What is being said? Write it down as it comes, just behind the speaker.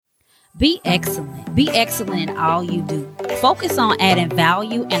Be excellent. Be excellent in all you do. Focus on adding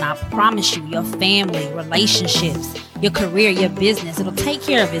value, and I promise you, your family, relationships, your career, your business, it'll take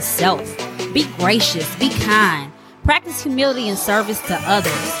care of itself. Be gracious. Be kind. Practice humility and service to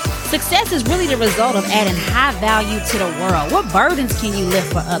others. Success is really the result of adding high value to the world. What burdens can you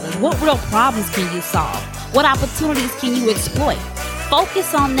lift for others? What real problems can you solve? What opportunities can you exploit?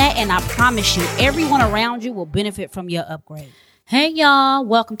 Focus on that, and I promise you, everyone around you will benefit from your upgrade. Hey, y'all.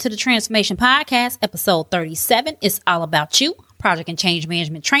 Welcome to the Transformation Podcast, episode 37. It's all about you. Project and Change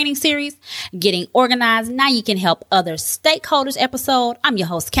Management Training Series, Getting Organized. Now you can help other stakeholders episode. I'm your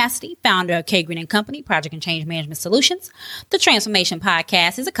host, Cassidy, founder of K Green & Company, Project and Change Management Solutions. The Transformation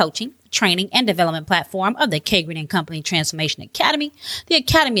Podcast is a coaching, training, and development platform of the K Green & Company Transformation Academy. The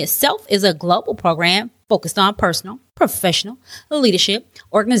Academy itself is a global program focused on personal, professional, leadership,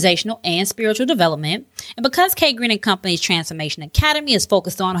 organizational, and spiritual development. And because K Green & Company's Transformation Academy is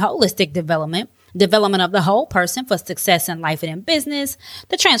focused on holistic development of the whole person for success in life and in business,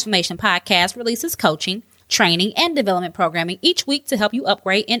 the Transformation Podcast releases coaching, training, and development programming each week to help you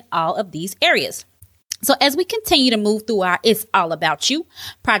upgrade in all of these areas. So as we continue to move through our It's All About You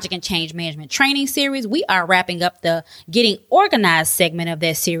Project and Change Management Training Series, we are wrapping up the Getting Organized segment of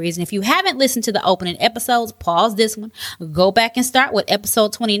that series. And if you haven't listened to the opening episodes, pause this one, go back and start with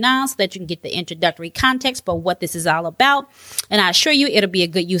episode 29 so that you can get the introductory context for what this is all about. And I assure you it'll be a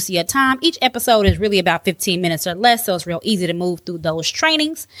good use of your time. Each episode is really about 15 minutes or less, so it's real easy to move through those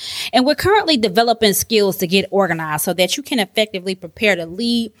trainings. And we're currently developing skills to get organized so that you can effectively prepare to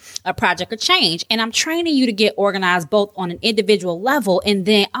lead a project or change. And I'm training you to get organized both on an individual level and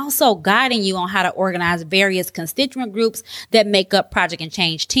then also guiding you on how to organize various constituent groups that make up project and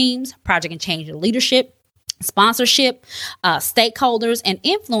change teams, project and change leadership, sponsorship, stakeholders, and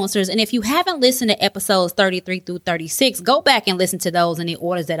influencers. And if you haven't listened to episodes 33 through 36, go back and listen to those in the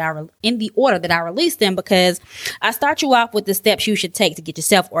order that I released them, because I start you off with the steps you should take to get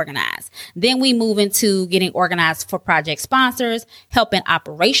yourself organized. Then we move into getting organized for project sponsors, helping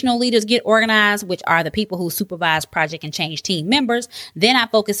operational leaders get organized, which are the people who supervise project and change team members. Then I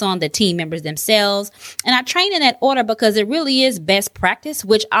focus on the team members themselves. And I train in that order because it really is best practice,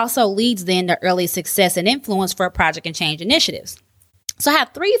 which also leads then to early success and influence for project and change initiatives. So I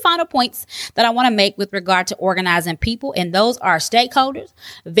have three final points that I want to make with regard to organizing people, and those are stakeholders,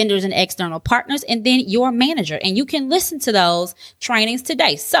 vendors and external partners, and then your manager. And you can listen to those trainings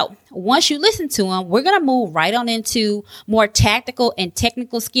today. So once you listen to them, we're going to move right on into more tactical and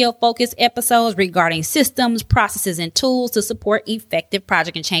technical skill focused episodes regarding systems, processes, and tools to support effective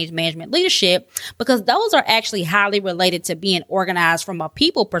project and change management leadership, because those are actually highly related to being organized from a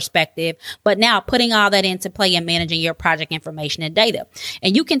people perspective, but now putting all that into play and managing your project information and data.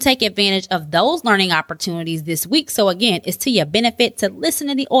 And you can take advantage of those learning opportunities this week. So again, it's to your benefit to listen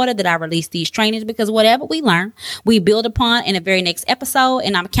in the order that I release these trainings, because whatever we learn, we build upon in the very next episode.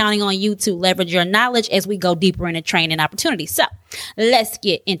 And I'm counting on you to leverage your knowledge as we go deeper into training opportunities. So let's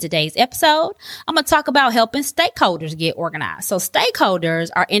get in today's episode. I'm going to talk about helping stakeholders get organized. So stakeholders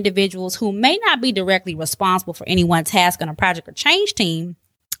are individuals who may not be directly responsible for any one task on a project or change team,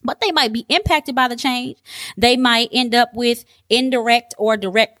 but they might be impacted by the change. They might end up with indirect or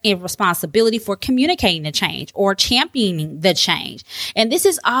direct responsibility for communicating the change or championing the change. And this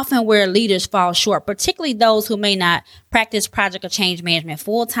is often where leaders fall short, particularly those who may not practice project or change management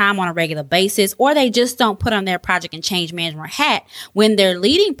full time on a regular basis, or they just don't put on their project and change management hat when they're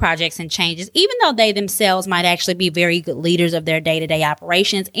leading projects and changes, even though they themselves might actually be very good leaders of their day-to-day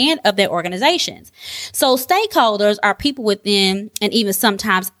operations and of their organizations. So stakeholders are people within and even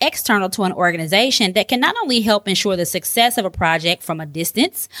sometimes external to an organization that can not only help ensure the success of a project from a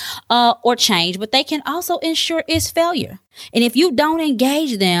distance or change, but they can also ensure its failure. And if you don't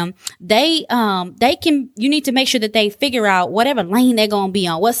engage them, you need to make sure that they figure out whatever lane they're going to be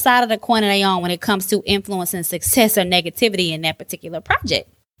on, what side of the coin are they on when it comes to influencing success or negativity in that particular project.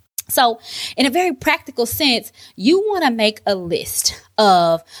 So in a very practical sense, you want to make a list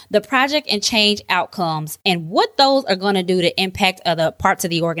of the project and change outcomes and what those are going to do to impact other parts of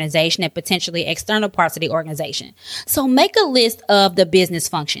the organization and potentially external parts of the organization. So make a list of the business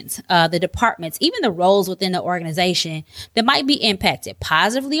functions, the departments, even the roles within the organization that might be impacted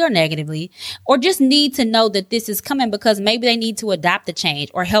positively or negatively, or just need to know that this is coming because maybe they need to adopt the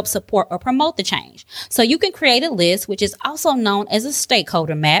change or help support or promote the change. So you can create a list, which is also known as a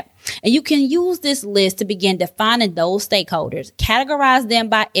stakeholder map. And you can use this list to begin defining those stakeholders, categorize them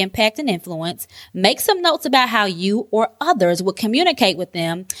by impact and influence, make some notes about how you or others would communicate with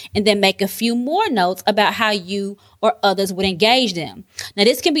them, and then make a few more notes about how you or others would engage them. Now,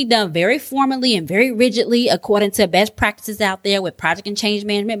 this can be done very formally and very rigidly according to best practices out there with project and change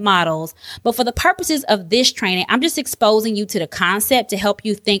management models. But for the purposes of this training, I'm just exposing you to the concept to help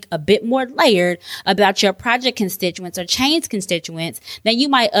you think a bit more layered about your project constituents or change constituents than you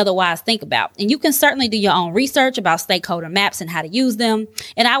might otherwise think about. And you can certainly do your own research about stakeholder maps and how to use them.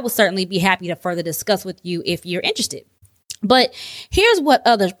 And I will certainly be happy to further discuss with you if you're interested. But here's what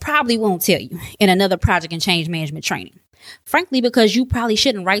others probably won't tell you in another project and change management training. Frankly, because you probably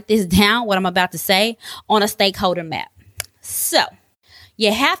shouldn't write this down, what I'm about to say, on a stakeholder map. So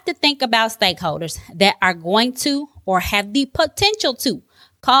you have to think about stakeholders that are going to or have the potential to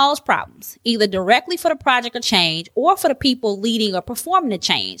cause problems, either directly for the project or change or for the people leading or performing the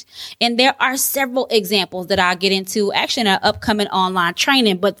change. And there are several examples that I'll get into actually in our upcoming online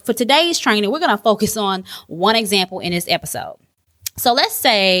training. But for today's training, we're going to focus on one example in this episode. So let's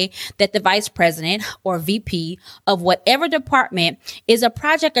say that the vice president or VP of whatever department is a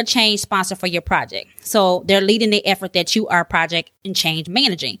project or change sponsor for your project. So they're leading the effort that you are project and change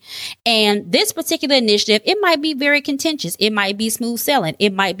managing. And this particular initiative, it might be very contentious. It might be smooth sailing.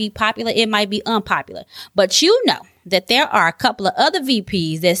 It might be popular. It might be unpopular. But you know that there are a couple of other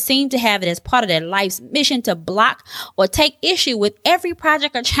VPs that seem to have it as part of their life's mission to block or take issue with every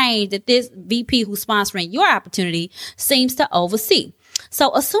project or change that this VP who's sponsoring your opportunity seems to oversee.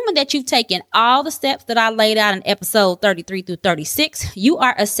 So assuming that you've taken all the steps that I laid out in episode 33 through 36, you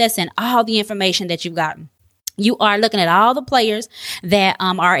are assessing all the information that you've gotten. You are looking at all the players that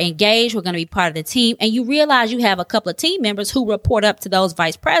are engaged, who are going to be part of the team, and you realize you have a couple of team members who report up to those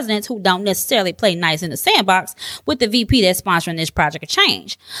vice presidents who don't necessarily play nice in the sandbox with the VP that's sponsoring this project of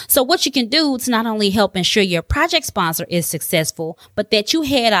change. So what you can do to not only help ensure your project sponsor is successful, but that you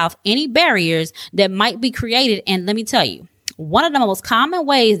head off any barriers that might be created. And let me tell you, one of the most common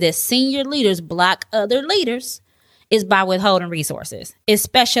ways that senior leaders block other leaders is by withholding resources,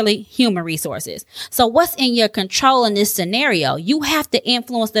 especially human resources. So what's in your control in this scenario? You have to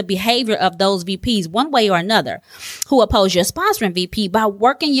influence the behavior of those VPs one way or another who oppose your sponsoring VP by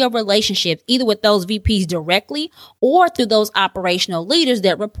working your relationships either with those VPs directly or through those operational leaders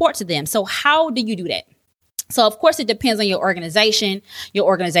that report to them. So how do you do that? So, of course, it depends on your organization, your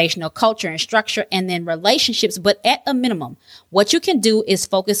organizational culture and structure, and then relationships. But at a minimum, what you can do is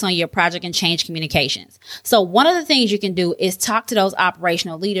focus on your project and change communications. So one of the things you can do is talk to those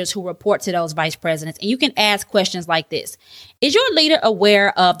operational leaders who report to those vice presidents. And you can ask questions like this. Is your leader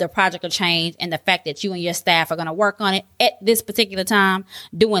aware of the project of change and the fact that you and your staff are going to work on it at this particular time,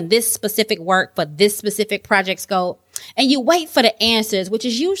 doing this specific work for this specific project scope? And you wait for the answers, which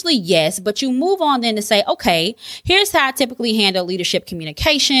is usually yes, but you move on then to say, okay, here's how I typically handle leadership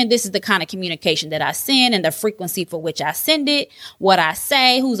communication. This is the kind of communication that I send and the frequency for which I send it, what I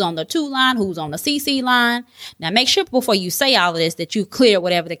say, who's on the to line, who's on the CC line. Now, make sure before you say all of this that you clear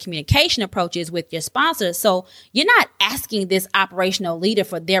whatever the communication approach is with your sponsor. So you're not asking this operational leader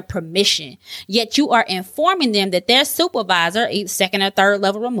for their permission, yet you are informing them that their supervisor, second or third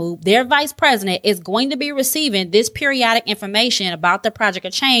level removed, their vice president is going to be receiving this periodic information about the project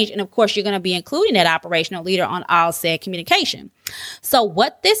of change. And of course, you're going to be including that operational leader on all said communication. So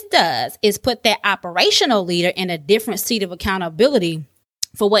what this does is put that operational leader in a different seat of accountability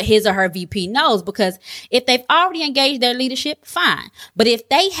for what his or her VP knows, because if they've already engaged their leadership, fine. But if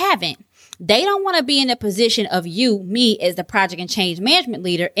they haven't, they don't want to be in the position of me as the project and change management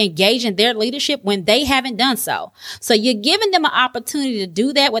leader, engaging their leadership when they haven't done so. So you're giving them an opportunity to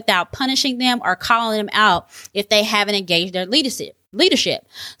do that without punishing them or calling them out if they haven't engaged their leadership.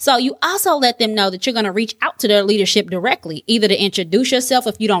 So you also let them know that you're going to reach out to their leadership directly, either to introduce yourself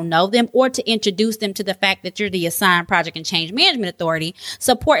if you don't know them or to introduce them to the fact that you're the assigned project and change management authority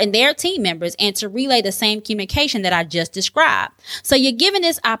supporting their team members and to relay the same communication that I just described. So you're giving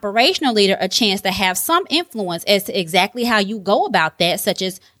this operational leader a chance to have some influence as to exactly how you go about that, such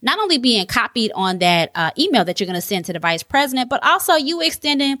as not only being copied on that email that you're going to send to the vice president, but also you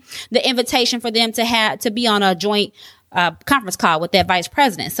extending the invitation for them to be on a joint conference call with that vice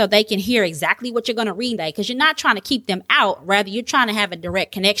president so they can hear exactly what you're going to relay, because you're not trying to keep them out. Rather, you're trying to have a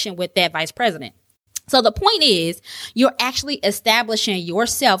direct connection with that vice president. So the point is, you're actually establishing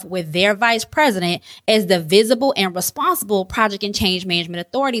yourself with their vice president as the visible and responsible project and change management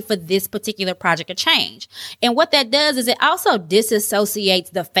authority for this particular project of change. And what that does is it also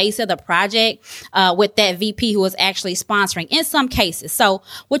disassociates the face of the project with that VP who is actually sponsoring in some cases. So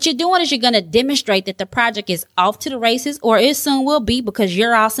what you're doing is you're going to demonstrate that the project is off to the races, or it soon will be, because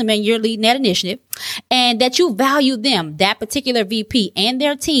you're awesome and you're leading that initiative, and that you value them, that particular VP and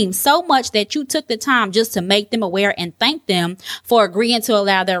their team, so much that you took the time time just to make them aware and thank them for agreeing to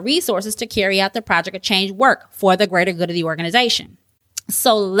allow their resources to carry out the project or change work for the greater good of the organization.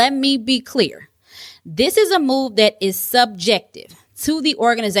 So let me be clear. This is a move that is subjective to the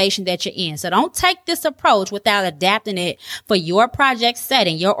organization that you're in. So don't take this approach without adapting it for your project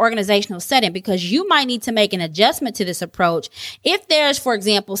setting, your organizational setting, because you might need to make an adjustment to this approach. If there's, for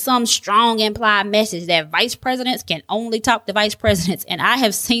example, some strong implied message that vice presidents can only talk to vice presidents, and I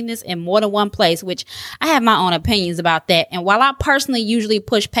have seen this in more than one place, which I have my own opinions about that. And while I personally usually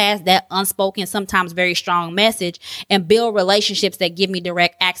push past that unspoken, sometimes very strong message and build relationships that give me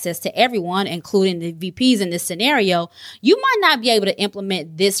direct access to everyone, including the VPs in this scenario, you might not be able to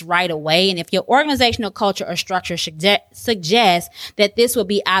implement this right away. And if your organizational culture or structure suggests that this will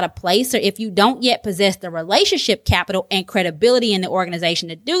be out of place, or if you don't yet possess the relationship capital and credibility in the organization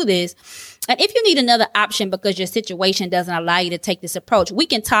to do this, and if you need another option because your situation doesn't allow you to take this approach, we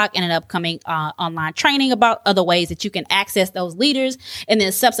can talk in an upcoming online training about other ways that you can access those leaders and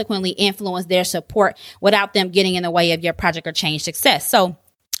then subsequently influence their support without them getting in the way of your project or change success.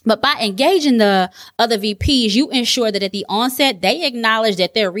 But by engaging the other VPs, you ensure that at the onset, they acknowledge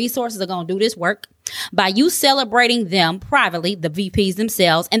that their resources are going to do this work. By you celebrating them privately, the VPs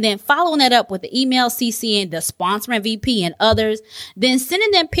themselves, and then following that up with the email CCing the sponsoring VP and others, then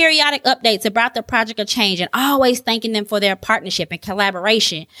sending them periodic updates about the project or change and always thanking them for their partnership and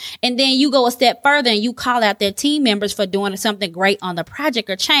collaboration. And then you go a step further and you call out their team members for doing something great on the project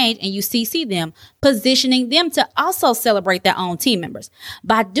or change, and you CC them, positioning them to also celebrate their own team members.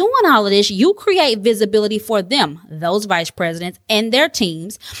 By doing all of this, you create visibility for them, those vice presidents and their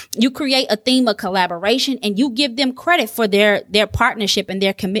teams. You create a theme of collaboration, and you give them credit for their partnership and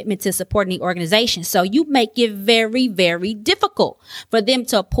their commitment to supporting the organization. So you make it very, very difficult for them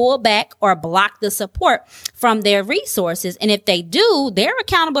to pull back or block the support from their resources. And if they do, they're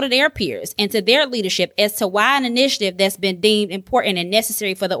accountable to their peers and to their leadership as to why an initiative that's been deemed important and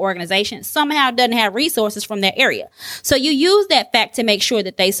necessary for the organization somehow doesn't have resources from their area. So you use that fact to make sure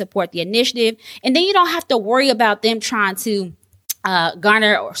that they support the initiative, and then you don't have to worry about them trying to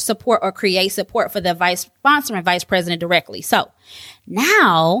garner or support or create support for the sponsoring vice president directly. So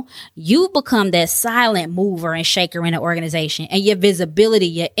now you become that silent mover and shaker in the organization, and your visibility,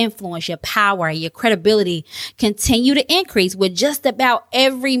 your influence, your power, your credibility continue to increase with just about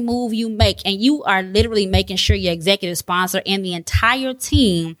every move you make. And you are literally making sure your executive sponsor and the entire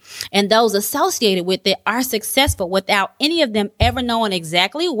team and those associated with it are successful without any of them ever knowing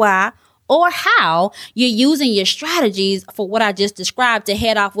exactly why or how you're using your strategies for what I just described to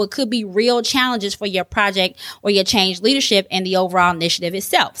head off what could be real challenges for your project or your change leadership and the overall initiative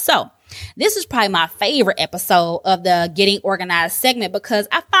itself. So this is probably my favorite episode of the Getting Organized segment, because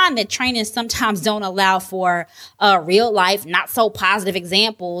I find that trainings sometimes don't allow for real life, not so positive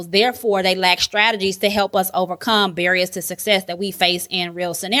examples. Therefore, they lack strategies to help us overcome barriers to success that we face in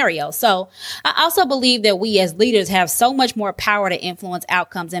real scenarios. So I also believe that we as leaders have so much more power to influence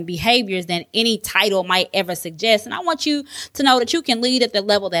outcomes and behaviors than any title might ever suggest. And I want you to know that you can lead at the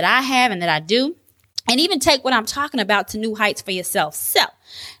level that I have and that I do, and even take what I'm talking about to new heights for yourself. So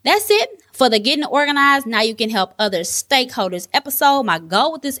that's it for the Getting Organized. Now you can help other stakeholders episode. My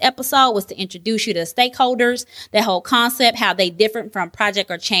goal with this episode was to introduce you to stakeholders, that whole concept, how they differ from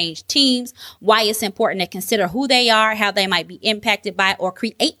project or change teams, why it's important to consider who they are, how they might be impacted by or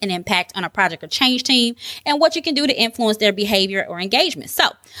create an impact on a project or change team, and what you can do to influence their behavior or engagement. So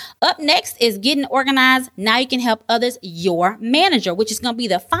up next is Getting Organized. Now you can help others, your manager, which is going to be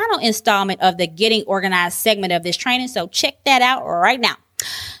the final installment of the Getting Organized segment of this training. So check that out right now.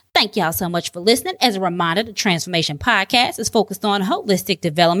 Thank y'all so much for listening. As a reminder, the Transformation Podcast is focused on holistic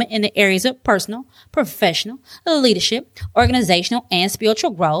development in the areas of personal, professional, leadership, organizational, and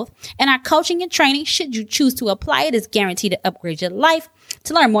spiritual growth. And our coaching and training, should you choose to apply it, is guaranteed to upgrade your life.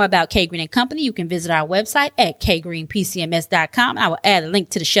 To learn more about K Green & Company, you can visit our website at kgreenpcms.com. I will add a link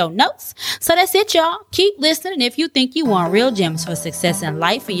to the show notes. So that's it, y'all. Keep listening. And if you think you want real gems for success in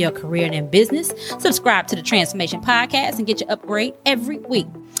life, in your career, and in business, subscribe to the Transformation Podcast and get your upgrade every week.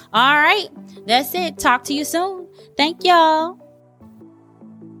 All right. That's it. Talk to you soon. Thank y'all.